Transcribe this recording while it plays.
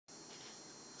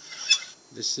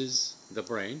This is the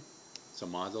brain. It's a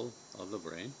model of the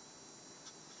brain.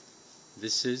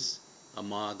 This is a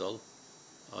model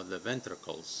of the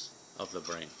ventricles of the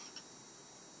brain.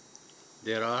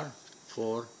 There are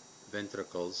 4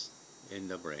 ventricles in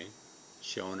the brain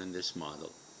shown in this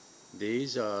model.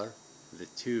 These are the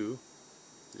 2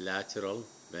 lateral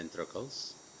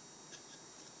ventricles.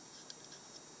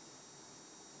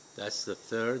 That's the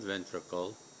 3rd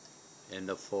ventricle and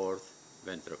the 4th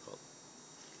ventricle.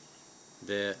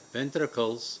 The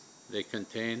ventricles, they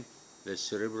contain the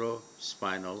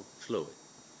cerebrospinal fluid.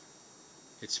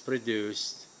 It's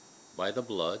produced by the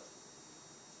blood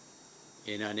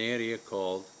in an area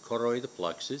called choroid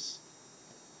plexus,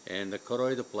 and the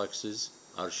choroid plexus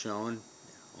are shown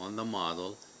on the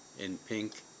model in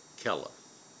pink color.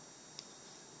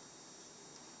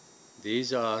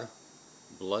 These are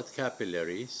blood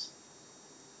capillaries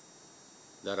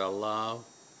that allow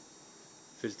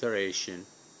filtration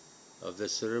of the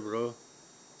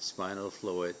cerebrospinal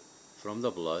fluid from the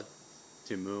blood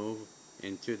to move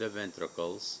into the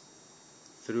ventricles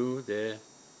through the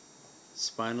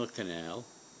spinal canal,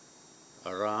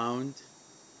 around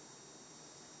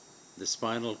the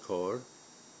spinal cord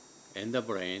and the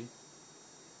brain,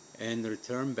 and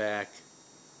return back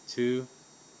to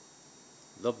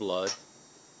the blood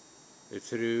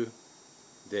through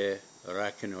the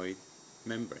arachnoid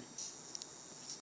membrane.